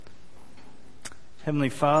Heavenly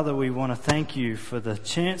Father, we want to thank you for the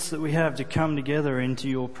chance that we have to come together into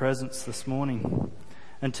your presence this morning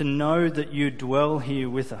and to know that you dwell here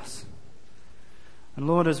with us. And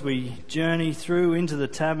Lord, as we journey through into the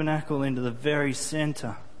tabernacle, into the very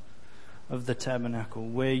centre of the tabernacle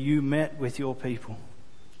where you met with your people,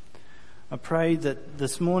 I pray that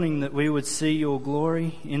this morning that we would see your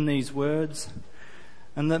glory in these words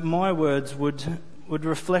and that my words would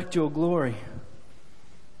reflect your glory.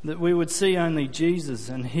 That we would see only Jesus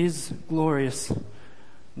and his glorious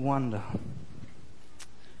wonder.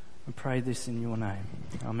 I pray this in your name.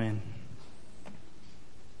 Amen.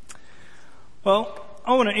 Well,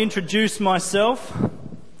 I want to introduce myself.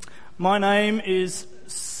 My name is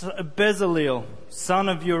Bezaleel, son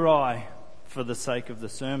of Uri, for the sake of the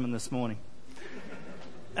sermon this morning.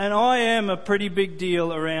 And I am a pretty big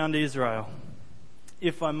deal around Israel,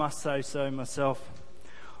 if I must say so myself.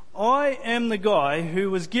 I am the guy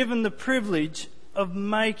who was given the privilege of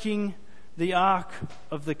making the Ark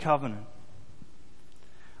of the Covenant.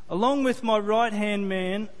 Along with my right-hand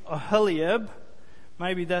man, Aholiab,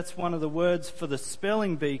 maybe that's one of the words for the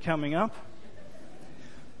spelling bee coming up,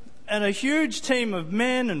 and a huge team of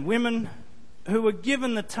men and women who were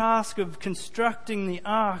given the task of constructing the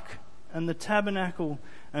Ark and the tabernacle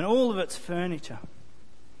and all of its furniture.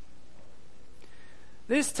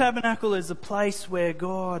 This tabernacle is a place where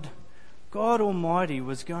God Almighty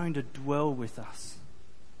was going to dwell with us,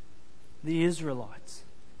 the Israelites.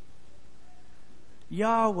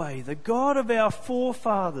 Yahweh, the God of our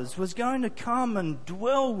forefathers, was going to come and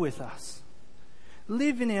dwell with us,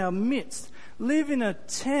 live in our midst, live in a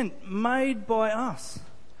tent made by us,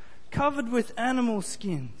 covered with animal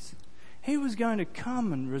skins. He was going to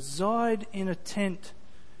come and reside in a tent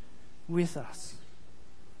with us.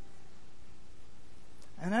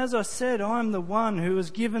 And as I said, I'm the one who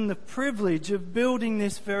was given the privilege of building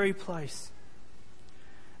this very place.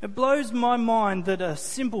 It blows my mind that a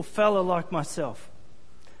simple fella like myself,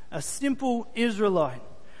 a simple Israelite,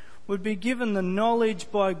 would be given the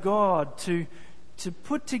knowledge by God to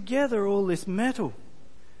put together all this metal,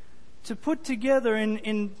 to put together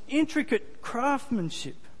in intricate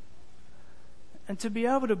craftsmanship, and to be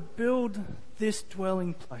able to build this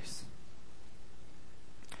dwelling place.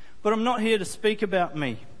 But I'm not here to speak about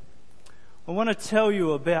me. I want to tell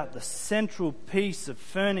you about the central piece of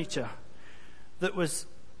furniture that was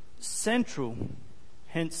central,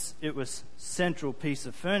 hence it was central piece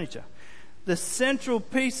of furniture. The central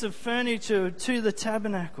piece of furniture to the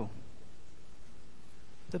tabernacle.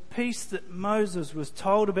 The piece that Moses was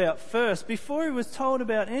told about first, before he was told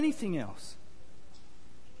about anything else.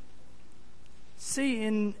 See,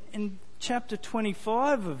 in chapter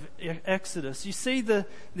 25 of Exodus, you see the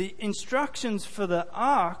instructions for the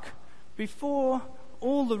ark before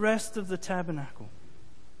all the rest of the tabernacle.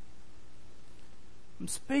 I'm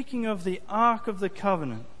speaking of the Ark of the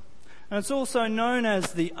Covenant. And it's also known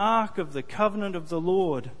as the Ark of the Covenant of the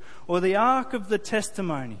Lord, or the Ark of the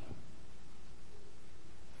Testimony.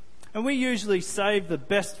 And we usually save the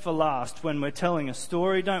best for last when we're telling a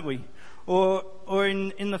story, don't we? Or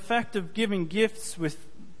in the fact of giving gifts with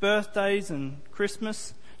birthdays and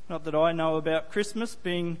Christmas. Not that I know about Christmas,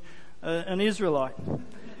 being an Israelite.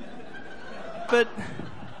 But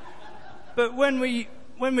when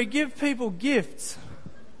we give people gifts,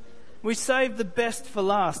 we save the best for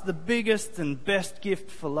last, the biggest and best gift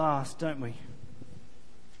for last, don't we?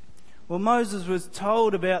 Well, Moses was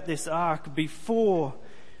told about this ark before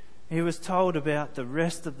he was told about the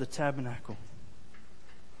rest of the tabernacle.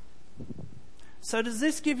 So does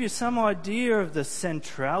this give you some idea of the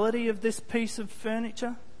centrality of this piece of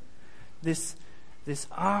furniture? This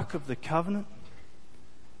Ark of the Covenant?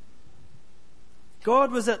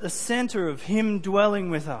 God was at the centre of him dwelling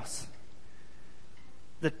with us.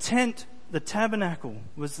 The tent, the tabernacle,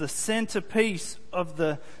 was the centrepiece of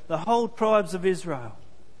the whole tribes of Israel.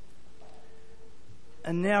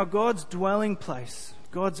 And now God's dwelling place,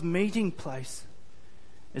 God's meeting place,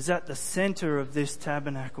 is at the centre of this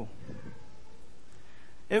tabernacle.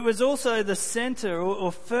 It was also the centre, or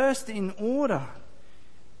first in order,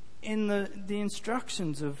 in the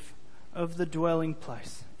instructions of the dwelling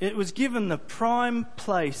place. It was given the prime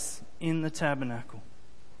place in the tabernacle.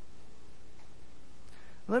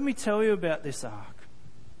 Let me tell you about this ark.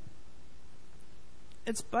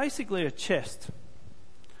 It's basically a chest,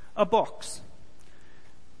 a box,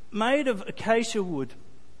 made of acacia wood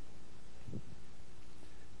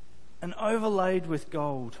and overlaid with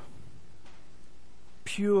gold.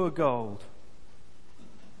 Pure gold.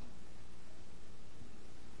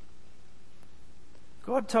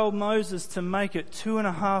 God told Moses to make it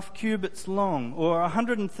 2.5 cubits long, or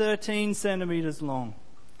 113 centimetres long,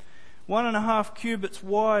 1.5 cubits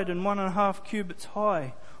wide and 1.5 cubits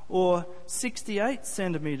high, or 68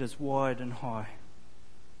 centimetres wide and high.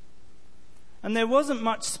 And there wasn't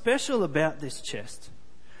much special about this chest.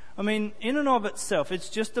 I mean, in and of itself, it's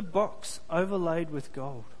just a box overlaid with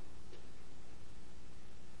gold.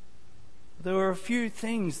 There were a few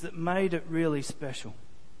things that made it really special.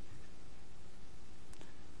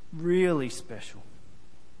 Really special.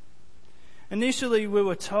 Initially, we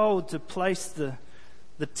were told to place the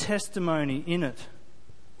testimony in it.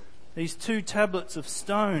 These 2 tablets of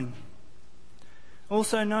stone,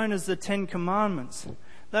 also known as the 10 Commandments.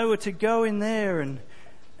 They were to go in there, and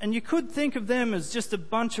you could think of them as just a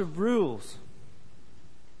bunch of rules.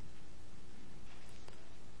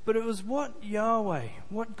 But it was what Yahweh,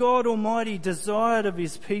 what God Almighty desired of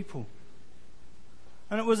His people.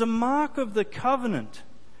 And it was a mark of the covenant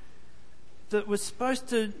that was supposed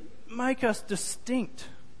to make us distinct.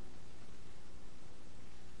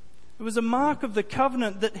 It was a mark of the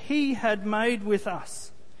covenant that He had made with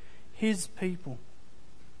us, His people.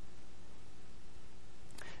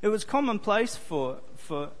 It was commonplace for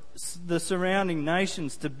the surrounding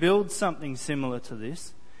nations to build something similar to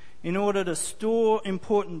this in order to store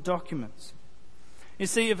important documents. You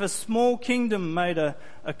see, if a small kingdom made a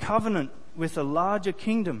covenant with a larger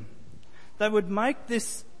kingdom, they would make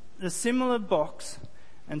a similar box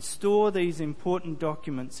and store these important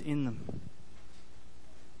documents in them.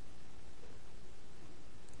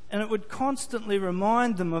 And it would constantly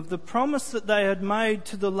remind them of the promise that they had made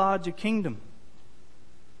to the larger kingdom.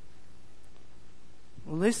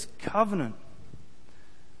 Well, this covenant,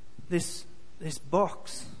 this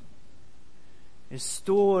box, is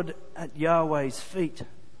stored at Yahweh's feet.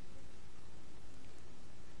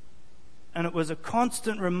 And it was a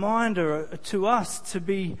constant reminder to us to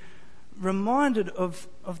be reminded of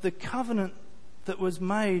the covenant that was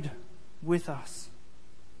made with us.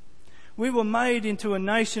 We were made into a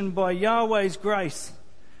nation by Yahweh's grace,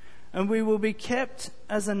 and we will be kept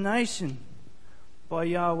as a nation by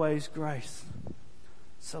Yahweh's grace,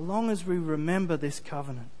 so long as we remember this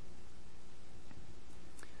covenant.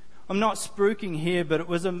 I'm not spruiking here, but it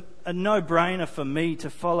was a no-brainer for me to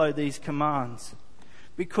follow these commands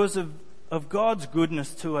because of God's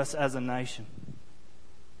goodness to us as a nation.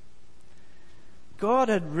 God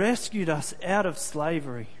had rescued us out of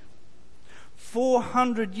slavery.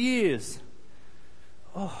 400 years.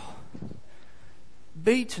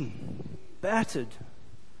 Beaten, battered,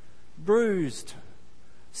 bruised,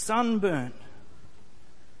 sunburnt.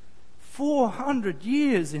 400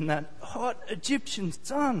 years in that hot Egyptian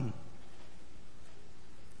sun.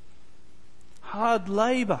 Hard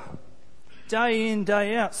labour, day in,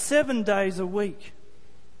 day out, 7 days a week.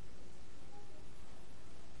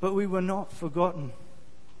 But we were not forgotten.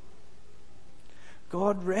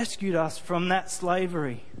 God rescued us from that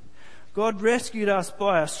slavery. God rescued us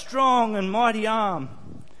by a strong and mighty arm.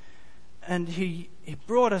 And He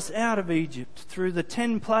brought us out of Egypt through the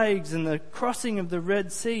 10 plagues and the crossing of the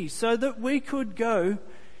Red Sea so that we could go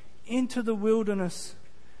into the wilderness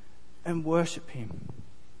and worship Him.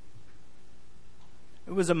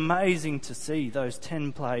 It was amazing to see those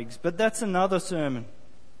 10 plagues, but that's another sermon.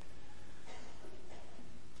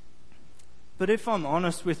 But if I'm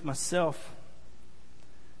honest with myself,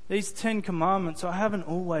 these 10 commandments, I haven't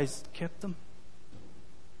always kept them.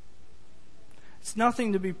 It's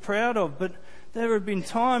nothing to be proud of, but there have been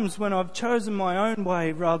times when I've chosen my own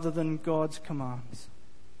way rather than God's commands.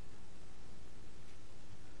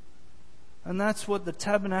 And that's what the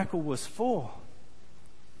tabernacle was for.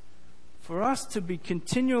 For us to be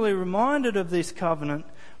continually reminded of this covenant,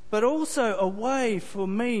 but also a way for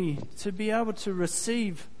me to be able to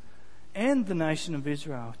receive, and the nation of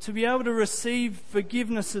Israel, to be able to receive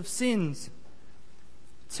forgiveness of sins,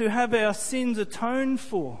 to have our sins atoned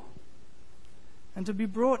for, and to be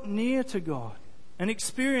brought near to God and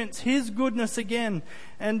experience His goodness again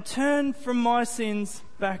and turn from my sins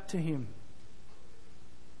back to Him.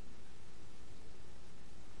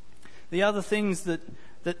 The other things that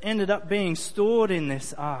ended up being stored in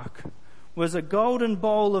this ark was a golden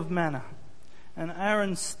bowl of manna, and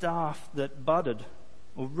Aaron's staff that budded,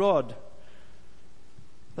 or rod.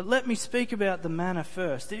 But let me speak about the manna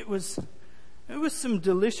first. It was some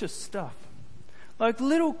delicious stuff. Like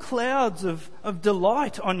little clouds of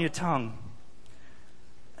delight on your tongue.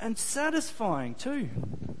 And satisfying too.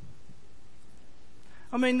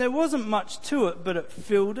 I mean, there wasn't much to it, but it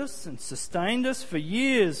filled us and sustained us for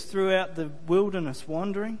years throughout the wilderness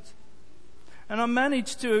wanderings. And I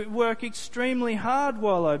managed to work extremely hard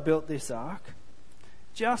while I built this ark,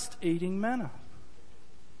 just eating manna.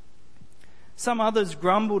 Some others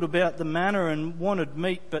grumbled about the manna and wanted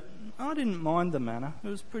meat, but I didn't mind the manna. It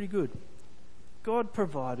was pretty good. God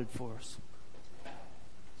provided for us.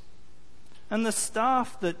 And the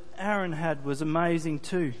staff that Aaron had was amazing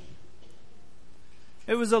too.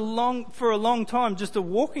 It was for a long time just a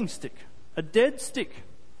walking stick, a dead stick.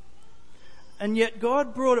 And yet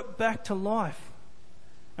God brought it back to life.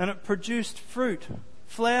 And it produced fruit,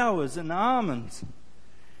 flowers and almonds.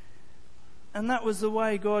 And that was the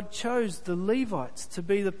way God chose the Levites to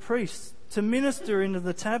be the priests, to minister into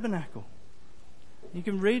the tabernacle. You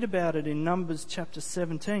can read about it in Numbers chapter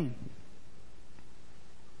 17.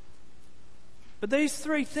 But these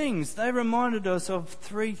three things, they reminded us of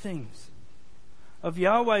three things. Of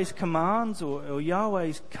Yahweh's commands or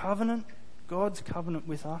Yahweh's covenant, God's covenant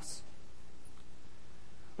with us.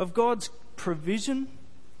 Of God's provision,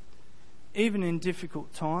 even in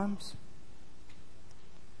difficult times.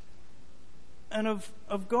 And of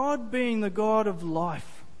God being the God of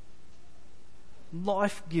life.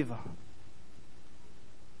 Life giver.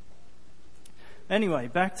 Anyway,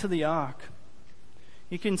 back to the ark.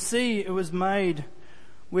 You can see it was made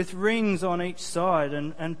with rings on each side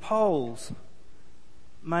and poles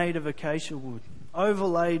made of acacia wood,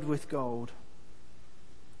 overlaid with gold.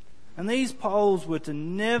 And these poles were to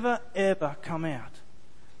never ever come out.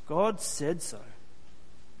 God said so.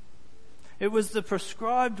 It was the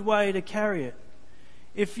prescribed way to carry it.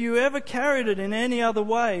 If you ever carried it in any other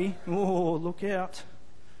way, oh, look out.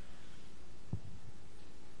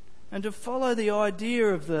 And to follow the idea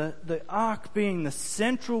of the ark being the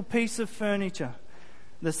central piece of furniture,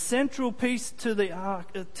 the central piece to the ark,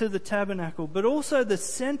 to the tabernacle, but also the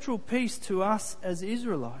central piece to us as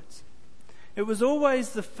Israelites. It was always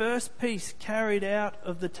the first piece carried out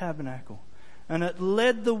of the tabernacle, and it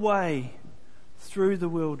led the way through the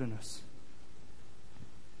wilderness.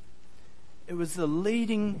 It was the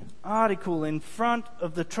leading article in front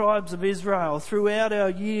of the tribes of Israel throughout our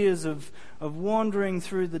years of wandering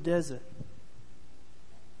through the desert.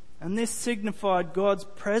 And this signified God's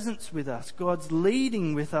presence with us, God's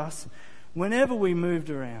leading with us whenever we moved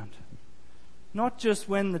around. Not just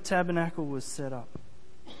when the tabernacle was set up.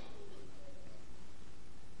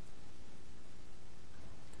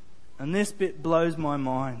 And this bit blows my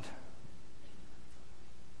mind.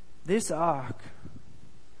 This ark,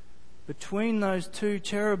 between those two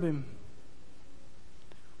cherubim,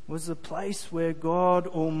 was the place where God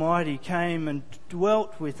Almighty came and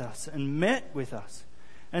dwelt with us and met with us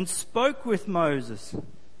and spoke with Moses.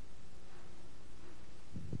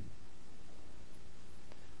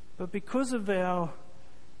 But because of our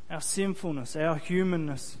sinfulness, our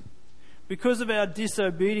humanness, because of our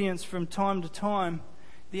disobedience from time to time,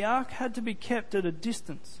 the ark had to be kept at a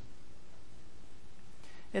distance.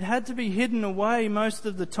 It had to be hidden away most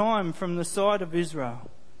of the time from the sight of Israel.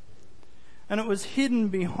 And it was hidden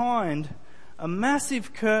behind a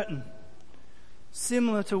massive curtain,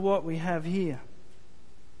 similar to what we have here.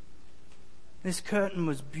 This curtain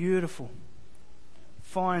was beautiful.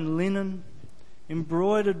 Fine linen,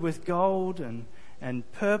 embroidered with gold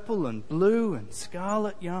and purple and blue and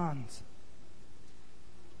scarlet yarns.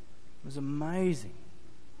 It was amazing.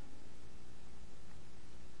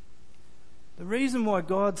 The reason why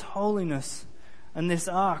God's holiness and this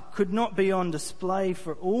ark could not be on display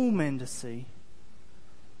for all men to see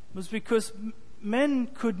was because men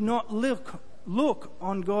could not look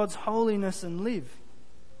on God's holiness and live.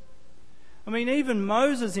 I mean, even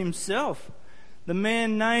Moses himself, the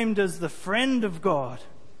man named as the friend of God,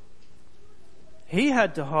 he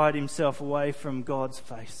had to hide himself away from God's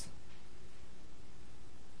face.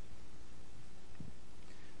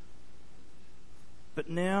 But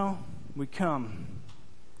now we come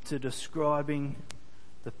to describing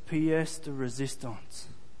the pièce de résistance,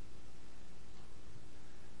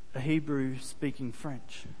 a Hebrew speaking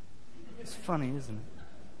French. It's funny, isn't it?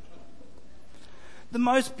 The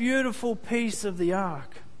most beautiful piece of the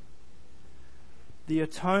ark, the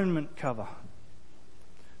atonement cover,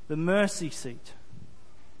 the mercy seat,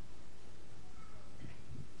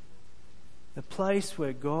 the place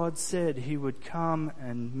where God said he would come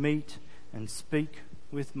and meet and speak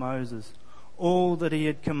with Moses all that he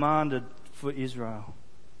had commanded for Israel.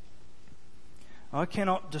 I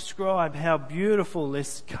cannot describe how beautiful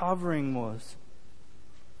this covering was.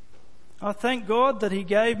 I thank God that he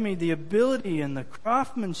gave me the ability and the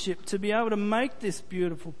craftsmanship to be able to make this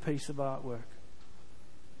beautiful piece of artwork.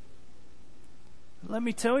 Let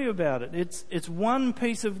me tell you about it. It's one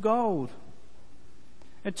piece of gold.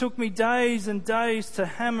 It took me days and days to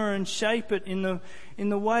hammer and shape it in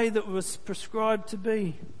the way that was prescribed to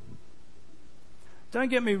be. Don't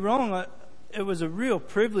get me wrong, it was a real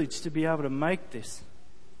privilege to be able to make this.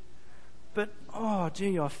 But,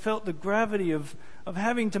 I felt the gravity of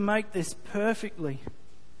having to make this perfectly.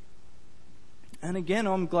 And again,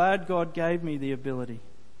 I'm glad God gave me the ability.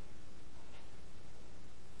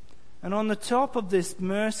 And on the top of this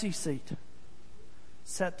mercy seat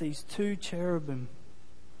sat these 2 cherubim.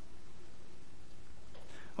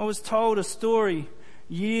 I was told a story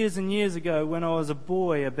years and years ago when I was a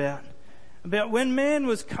boy about when man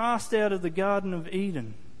was cast out of the Garden of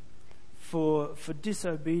Eden for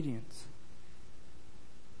disobedience.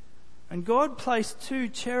 And God placed 2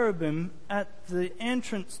 cherubim at the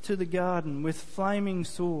entrance to the garden with flaming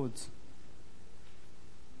swords.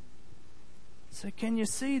 So can you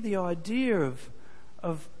see the idea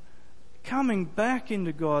of coming back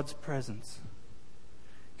into God's presence?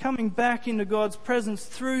 Coming back into God's presence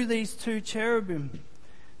through these 2 cherubim,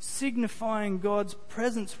 signifying God's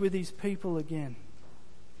presence with His people again.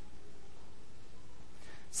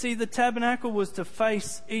 See, the tabernacle was to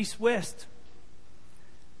face east-west,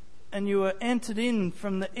 and you were entered in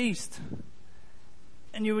from the east,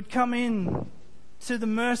 and you would come in to the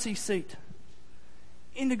mercy seat,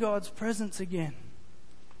 into God's presence again.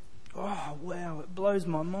 Oh, wow, it blows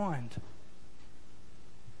my mind.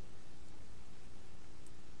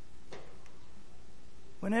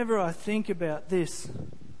 Whenever I think about this,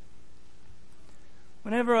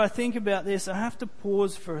 I have to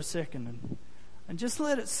pause for a second and just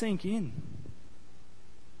let it sink in.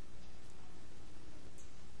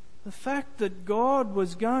 The fact that God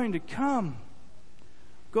was going to come,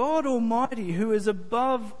 God Almighty, who is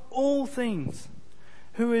above all things,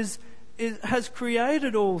 who has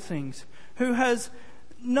created all things, who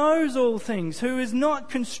knows all things, who is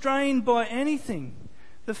not constrained by anything.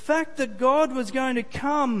 The fact that God was going to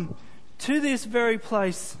come to this very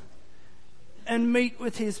place and meet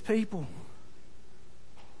with His people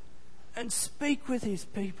and speak with His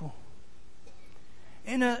people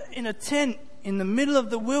in a tent in the middle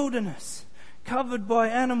of the wilderness, covered by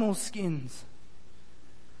animal skins.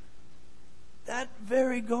 That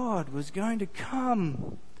very God was going to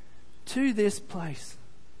come to this place.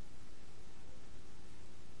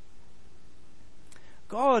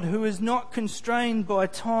 God, who is not constrained by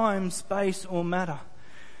time, space, or matter,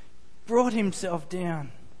 brought Himself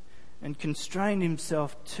down and constrained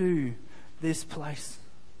Himself to this place.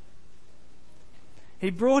 He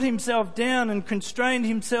brought Himself down and constrained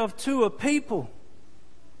Himself to a people.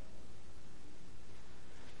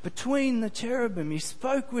 Between the cherubim, He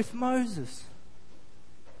spoke with Moses.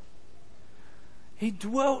 He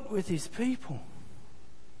dwelt with His people.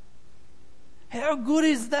 How good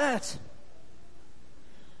is that?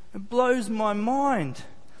 It blows my mind.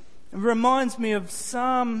 It reminds me of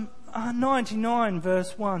Psalm 99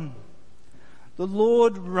 verse 1. The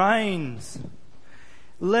Lord reigns.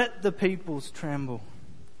 Let the peoples tremble.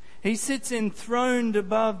 He sits enthroned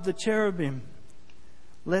above the cherubim.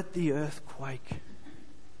 Let the earth quake.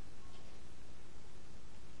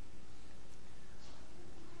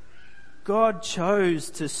 God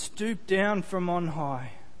chose to stoop down from on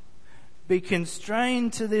high, be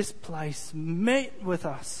constrained to this place, meet with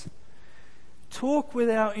us, talk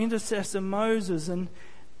with our intercessor Moses,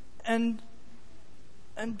 and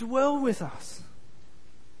dwell with us.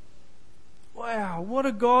 Wow, what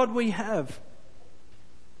a God we have.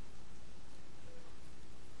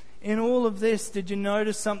 In all of this, did you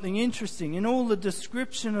notice something interesting? In all the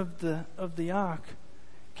description of the ark,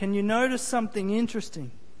 can you notice something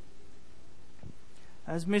interesting?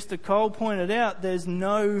 As Mr. Cole pointed out, there's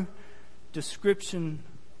no description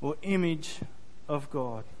or image of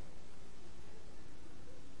God.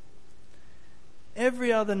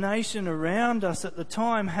 Every other nation around us at the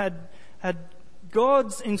time had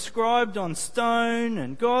gods inscribed on stone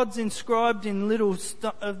and gods inscribed in little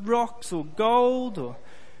rocks or gold, or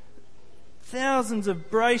thousands of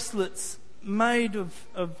bracelets made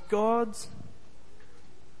of gods.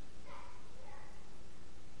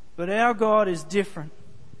 But our God is different.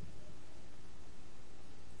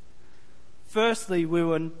 Firstly, we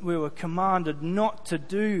were commanded not to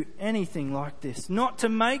do anything like this, not to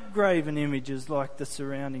make graven images like the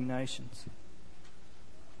surrounding nations.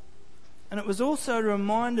 And it was also to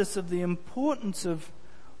remind us of the importance of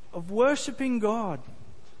worshipping God.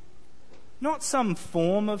 Not some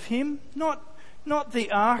form of Him, not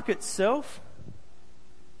the ark itself.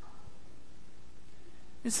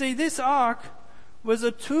 You see, this ark was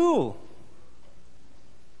a tool.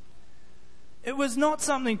 It was not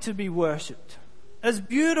something to be worshipped. As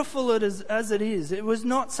beautiful as it is, it was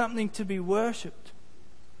not something to be worshipped.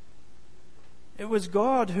 It was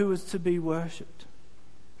God who was to be worshipped.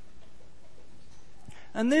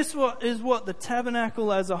 And this is what the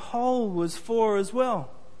tabernacle as a whole was for as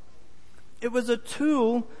well. It was a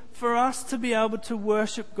tool for us to be able to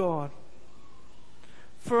worship God.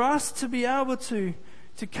 For us to be able to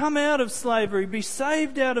come out of slavery, be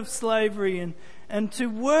saved out of slavery, and to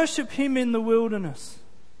worship Him in the wilderness.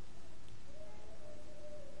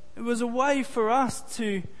 It was a way for us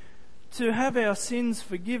to have our sins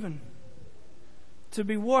forgiven, to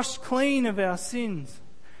be washed clean of our sins,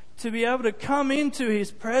 to be able to come into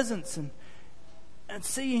His presence and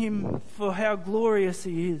see Him for how glorious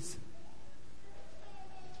He is,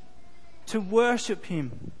 to worship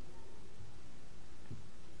Him.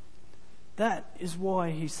 That is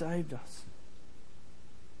why He saved us.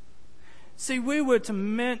 See, we were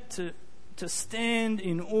meant to stand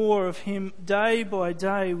in awe of Him day by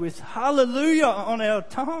day with hallelujah on our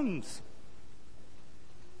tongues.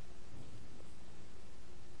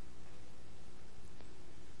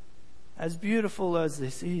 As beautiful as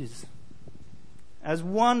this is, as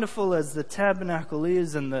wonderful as the tabernacle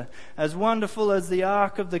is, and as wonderful as the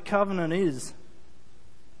Ark of the Covenant is,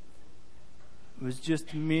 it was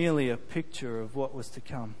just merely a picture of what was to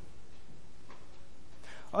come.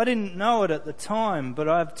 I didn't know it at the time, but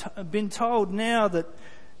I've been told now that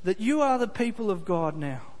you are the people of God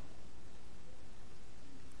now.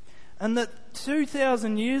 And that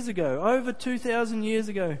 2,000 years ago, over 2,000 years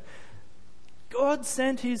ago, God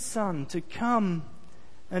sent His Son to come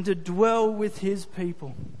and to dwell with His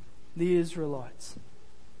people, the Israelites.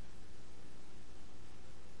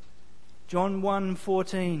 John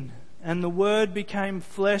 1:14, and the Word became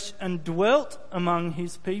flesh and dwelt among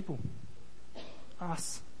His people,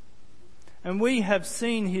 us. And we have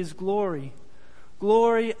seen His glory,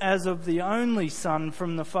 glory as of the only Son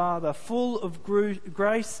from the Father, full of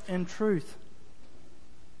grace and truth.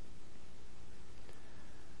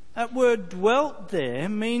 That word dwelt there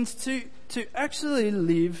means to actually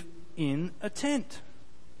live in a tent.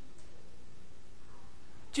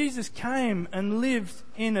 Jesus came and lived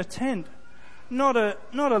in a tent. Not a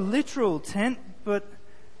literal tent, but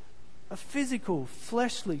a physical,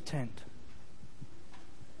 fleshly tent.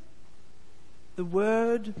 The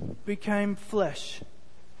Word became flesh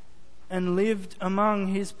and lived among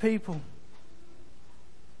His people.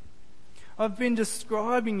 I've been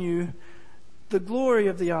describing you the glory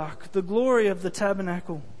of the ark, the glory of the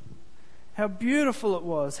tabernacle. How beautiful it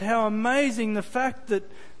was, how amazing the fact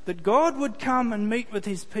that God would come and meet with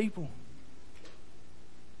His people.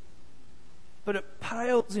 But it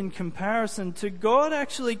pales in comparison to God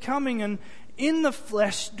actually coming and in the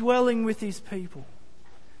flesh dwelling with His people,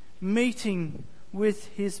 meeting with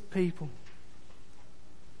His people.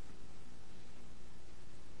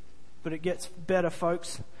 But it gets better,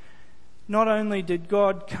 folks. Not only did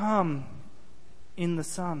God come in the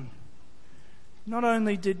Son, not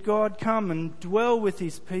only did God come and dwell with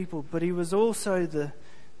His people, but He was also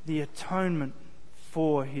the atonement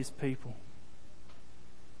for His people.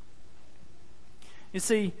 You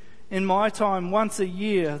see, in my time, once a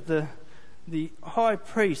year, the high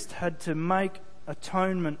priest had to make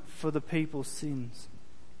atonement for the people's sins.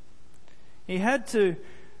 He had to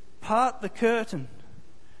part the curtain,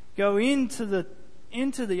 go into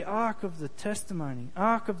the Ark of the Testimony,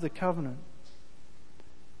 Ark of the Covenant,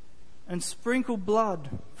 and sprinkle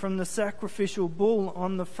blood from the sacrificial bull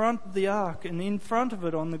on the front of the ark and in front of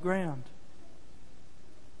it on the ground.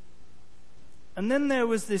 And then there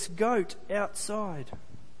was this goat outside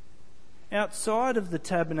of the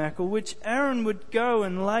tabernacle, which Aaron would go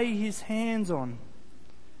and lay his hands on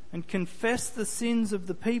and confess the sins of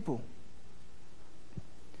the people.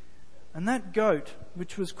 And that goat,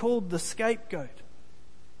 which was called the scapegoat,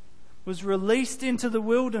 was released into the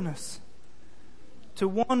wilderness to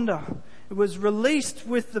wander. It was released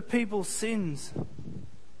with the people's sins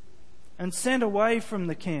and sent away from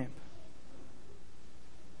the camp.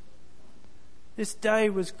 This day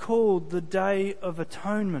was called the Day of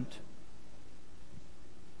Atonement.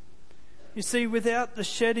 You see, without the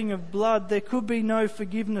shedding of blood, there could be no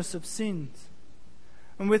forgiveness of sins.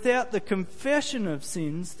 And without the confession of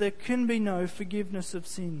sins, there can be no forgiveness of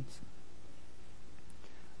sins.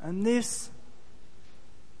 And this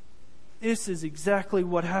is exactly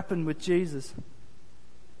what happened with Jesus.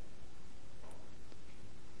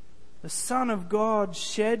 The Son of God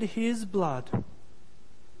shed His blood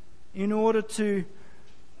in order to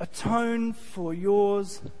atone for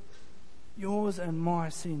yours and my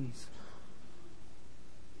sins.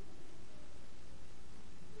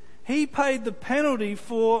 He paid the penalty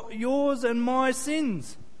for yours and my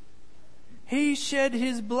sins. He shed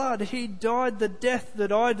His blood. He died the death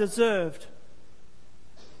that I deserved,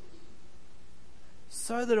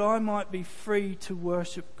 so that I might be free to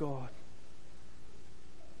worship God.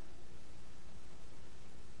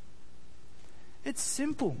 It's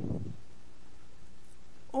simple.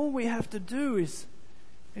 all we have to do is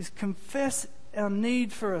confess our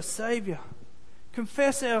need for a Saviour,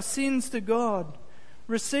 confess our sins to God,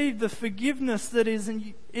 receive the forgiveness that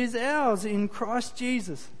is ours in Christ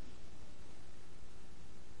Jesus.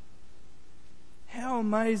 How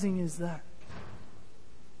amazing is that?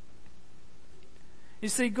 You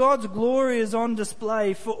see, God's glory is on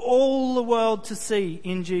display for all the world to see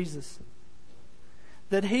in Jesus.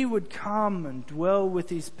 That He would come and dwell with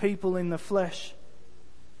His people in the flesh.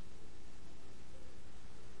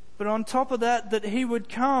 But on top of that, that He would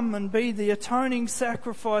come and be the atoning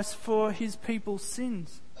sacrifice for His people's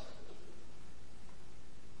sins.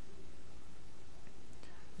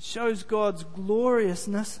 It shows God's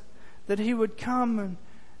gloriousness that He would come and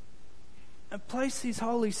place His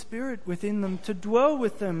Holy Spirit within them to dwell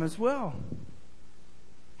with them as well.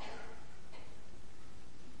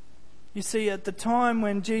 You see, at the time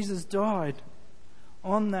when Jesus died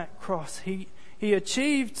on that cross, He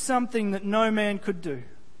achieved something that no man could do.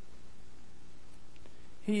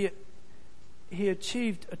 He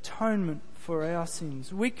achieved atonement for our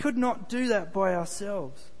sins. We could not do that by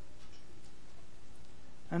ourselves.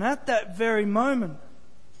 And at that very moment,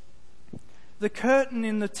 the curtain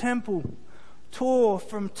in the temple tore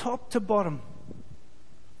from top to bottom.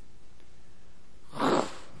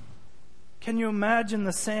 Can you imagine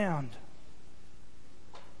the sound?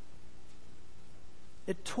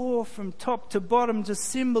 It tore from top to bottom to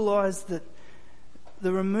symbolize that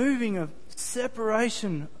the removing of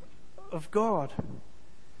separation of God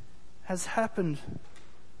has happened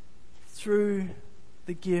through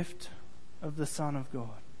the gift of the Son of God.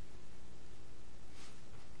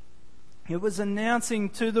 It was announcing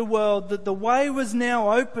to the world that the way was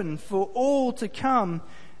now open for all to come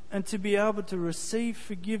and to be able to receive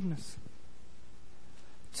forgiveness.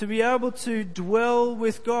 To be able to dwell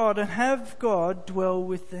with God and have God dwell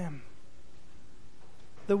with them.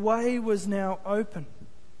 The way was now open.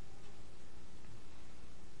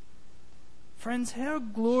 Friends, how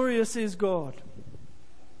glorious is God?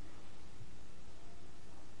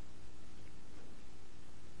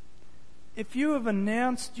 If you have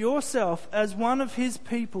announced yourself as one of His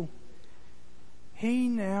people, He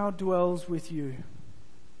now dwells with you.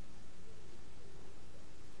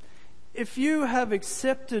 If you have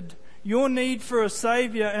accepted your need for a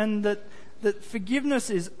Saviour and that forgiveness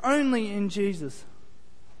is only in Jesus,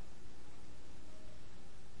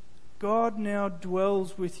 God now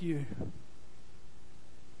dwells with you.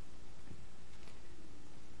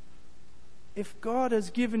 If God has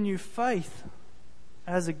given you faith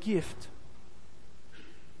as a gift,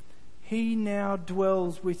 He now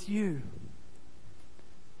dwells with you.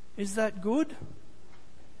 Is that good?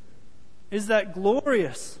 Is that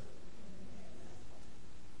glorious?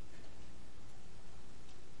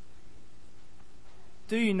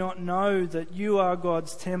 Do you not know that you are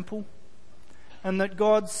God's temple and that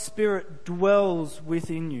God's Spirit dwells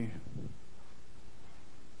within you?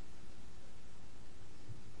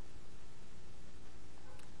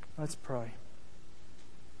 Let's pray.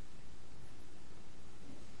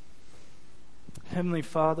 Heavenly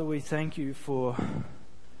Father, we thank You for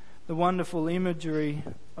the wonderful imagery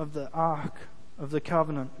of the Ark of the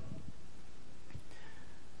Covenant.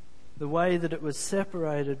 The way that it was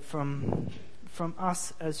separated from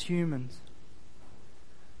us as humans.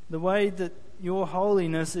 The way that Your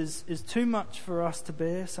holiness is too much for us to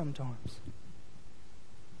bear sometimes.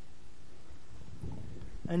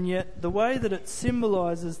 And yet the way that it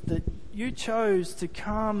symbolises that You chose to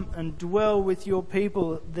come and dwell with Your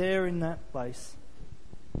people there in that place.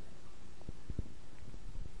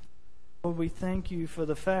 Lord, we thank You for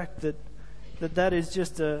the fact that is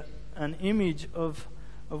just an image of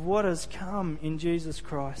what has come in Jesus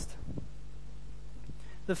Christ.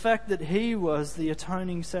 The fact that He was the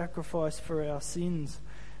atoning sacrifice for our sins,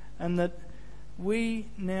 and that we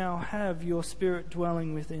now have Your Spirit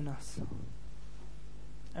dwelling within us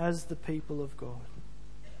as the people of God.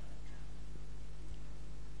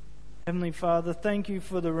 Heavenly Father, thank You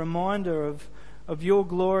for the reminder of Your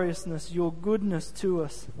gloriousness, Your goodness to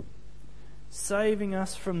us, saving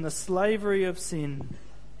us from the slavery of sin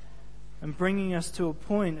and bringing us to a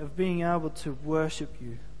point of being able to worship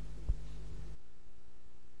You.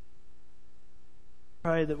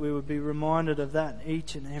 Pray that we would be reminded of that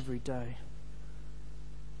each and every day.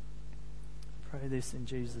 Pray this in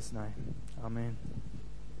Jesus' name. Amen.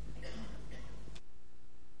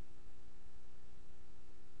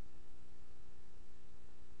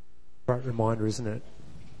 Great reminder, isn't it?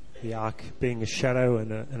 The ark being a shadow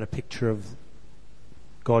and a picture of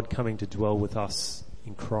God coming to dwell with us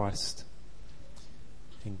in Christ.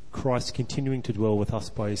 And Christ continuing to dwell with us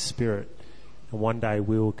by His Spirit. And one day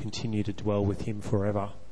we will continue to dwell with him forever.